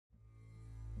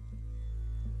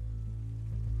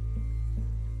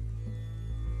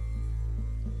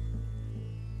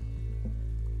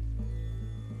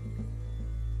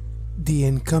The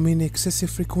incoming excessive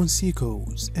frequency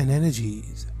echoes and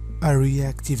energies are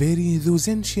reactivating those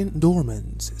ancient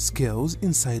dormant skills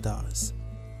inside us.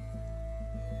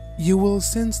 You will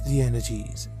sense the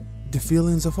energies, the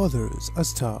feelings of others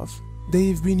as tough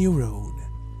they've been your own.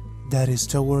 That is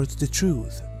towards the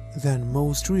truth than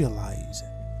most realize.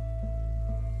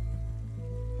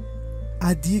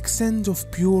 At the extent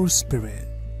of pure spirit,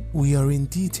 we are in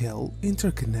detail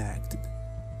interconnected.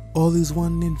 All is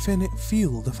one infinite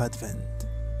field of advent.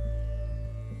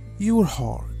 Your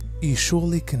heart is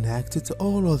surely connected to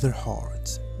all other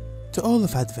hearts, to all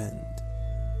of advent.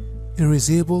 It is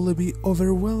able to be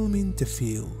overwhelming to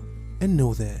feel and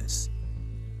know this.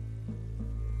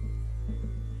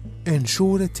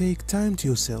 Ensure to take time to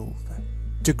yourself,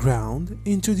 to ground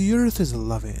into the earth's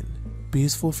loving,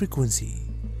 peaceful frequency.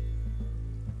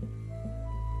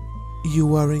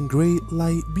 You are in great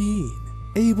light being,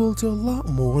 able to a lot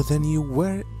more than you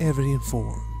were ever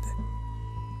informed.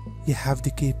 You have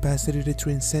the capacity to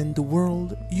transcend the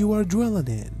world you are dwelling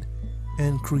in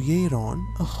and create on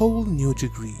a whole new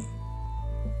degree.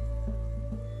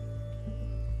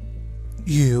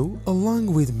 You,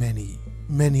 along with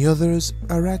many others,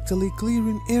 are actually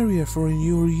clearing area for a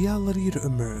new reality to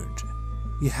emerge.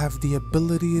 You have the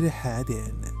ability to head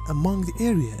in among the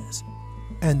areas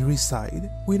and reside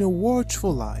with a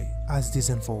watchful eye as this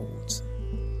unfolds.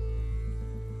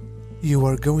 You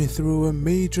are going through a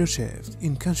major shift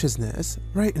in consciousness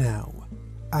right now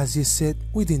as you sit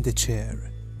within the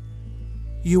chair.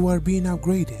 You are being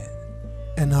upgraded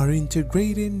and are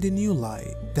integrating the new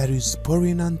light that is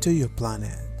pouring onto your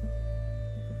planet.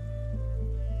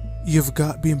 You've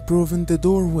been proven the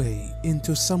doorway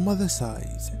into some other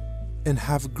side and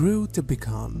have grew to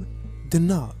become the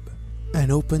knob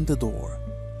and open the door.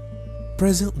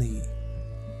 Presently,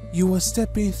 you are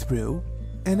stepping through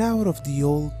and out of the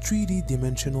old 3D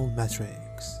dimensional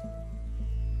matrix.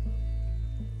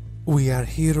 We are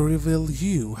here to reveal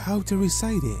you how to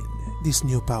reside in this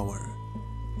new power.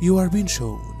 You are being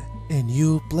shown a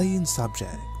new playing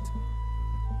subject.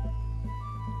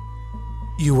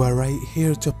 You are right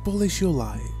here to polish your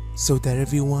life so that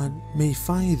everyone may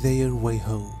find their way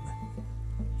home.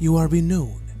 You are being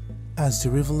known as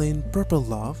the revealing purple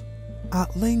love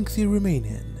at length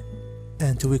remaining,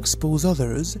 and to expose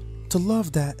others to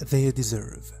love that they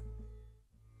deserve.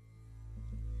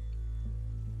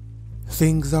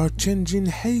 Things are changing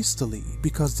hastily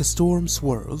because the storm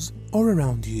swirls all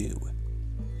around you.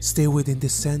 Stay within the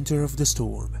center of the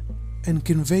storm and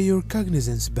convey your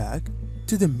cognizance back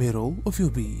to the middle of your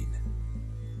being.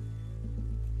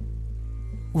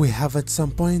 We have at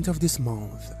some point of this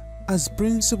month as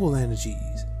principal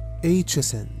energies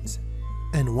HSNs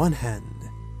and one hand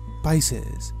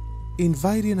Pisces,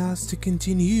 inviting us to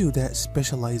continue that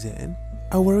specialize in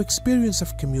our experience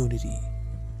of community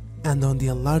and on the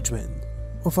enlargement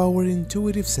of our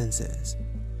intuitive senses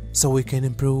so we can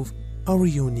improve our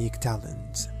unique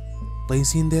talents,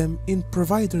 placing them in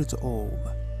provider to all.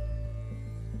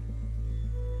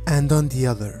 And on the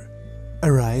other,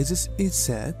 arises its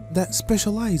set that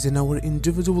specialize in our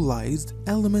individualized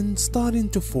elements, starting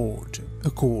to forge a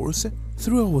course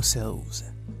through ourselves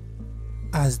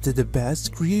as the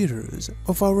best creators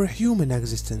of our human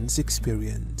existence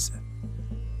experience.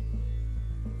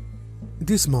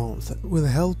 This month will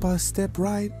help us step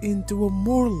right into a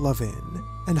more loving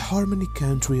and harmonic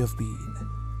country of being,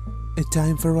 a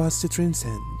time for us to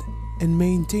transcend and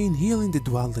maintain healing the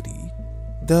duality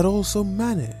that also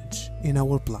manage in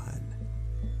our plan.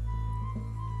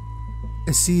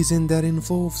 A season that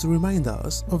involves remind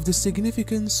us of the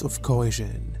significance of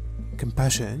cohesion,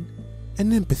 compassion,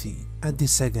 and empathy at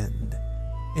this second,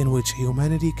 in which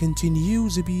humanity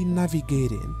continues to be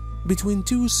navigating between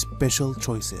two special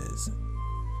choices.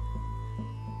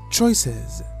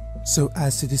 Choices so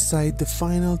as to decide the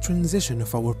final transition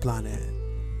of our planet,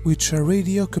 which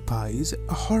already occupies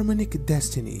a harmonic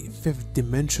destiny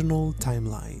fifth-dimensional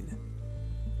timeline.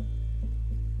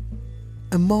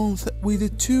 A month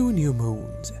with 2 new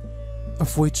moons,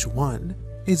 of which one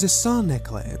is a sun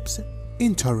eclipse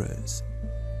in Taurus,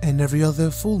 and every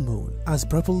other full moon as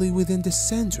properly within the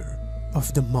center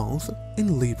of the month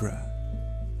in Libra.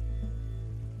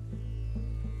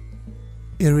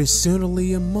 It is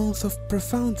certainly a month of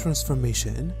profound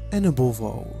transformation and above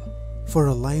all, for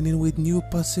aligning with new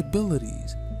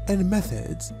possibilities and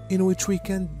methods in which we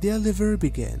can deliver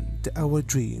begin to our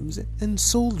dreams and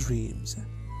soul dreams.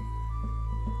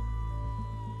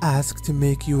 Ask to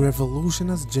make your evolution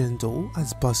as gentle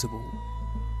as possible.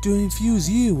 To infuse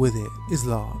you with it is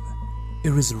love,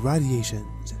 it is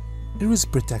radiations, it is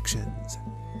protections.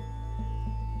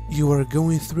 You are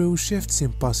going through shifts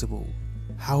impossible,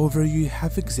 however you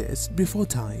have existed before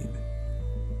time.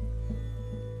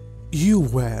 You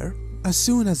were, as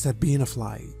soon as a being of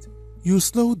light, you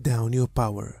slowed down your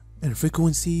power and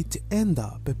frequency to end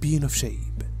up a being of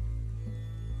shape.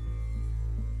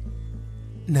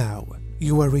 Now,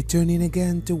 you are returning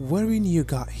again to wherein you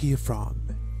got here from.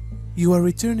 You are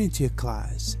returning to your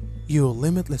class, your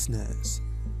limitlessness.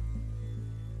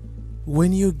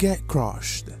 When you get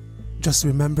crushed, just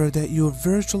remember that your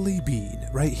virtually being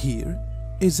right here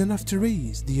is enough to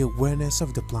raise the awareness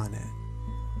of the planet.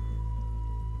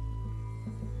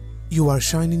 You are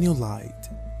shining your light.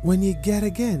 When you get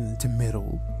again to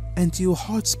middle and to your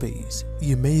heart space,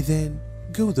 you may then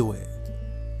go do it.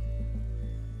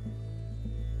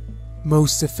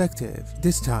 Most effective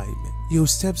this time, your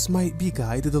steps might be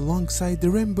guided alongside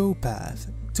the rainbow path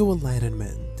to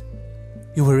enlightenment.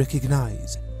 You will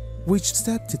recognize which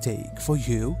step to take for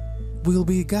you will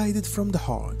be guided from the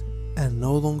heart and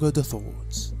no longer the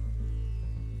thoughts.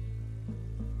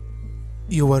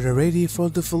 You are ready for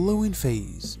the following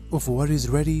phase of what is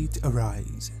ready to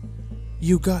arise.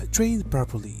 You got trained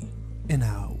properly and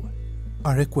now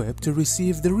are equipped to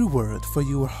receive the reward for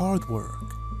your hard work.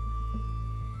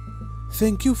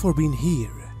 Thank you for being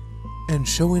here and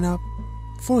showing up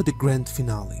for the grand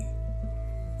finale.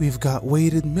 We've got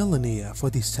waited millennia for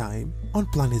this time on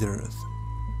planet Earth.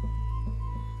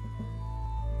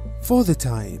 For the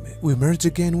time we merge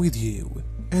again with you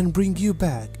and bring you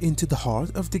back into the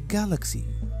heart of the galaxy,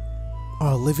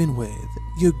 are living with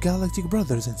your galactic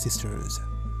brothers and sisters.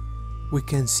 We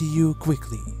can see you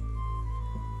quickly.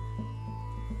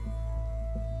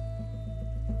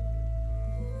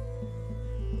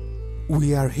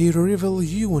 We are here to reveal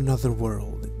you another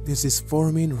world. This is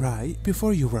forming right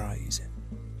before you rise.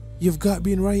 You've got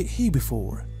been right here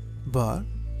before, but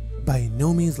by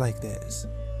no means like this.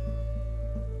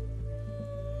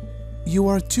 You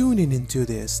are tuning into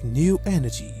this new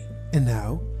energy, and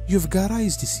now you've got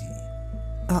eyes to see.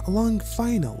 At long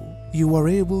final, you are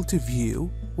able to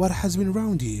view what has been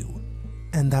around you,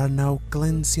 and are now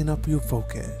cleansing up your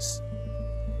focus.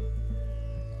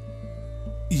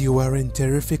 You are in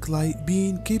terrific light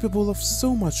being capable of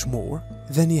so much more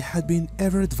than you had been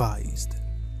ever advised.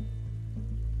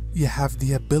 You have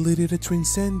the ability to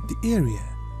transcend the area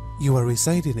you are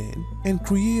residing in and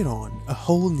create on a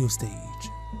whole new stage.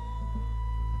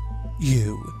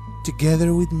 You,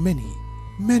 together with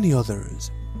many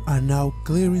others, are now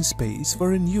clearing space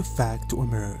for a new fact to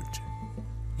emerge.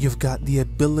 You've got the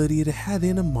ability to head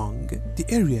in among the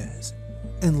areas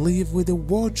and live with a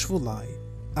watchful eye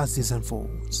as this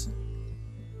unfolds.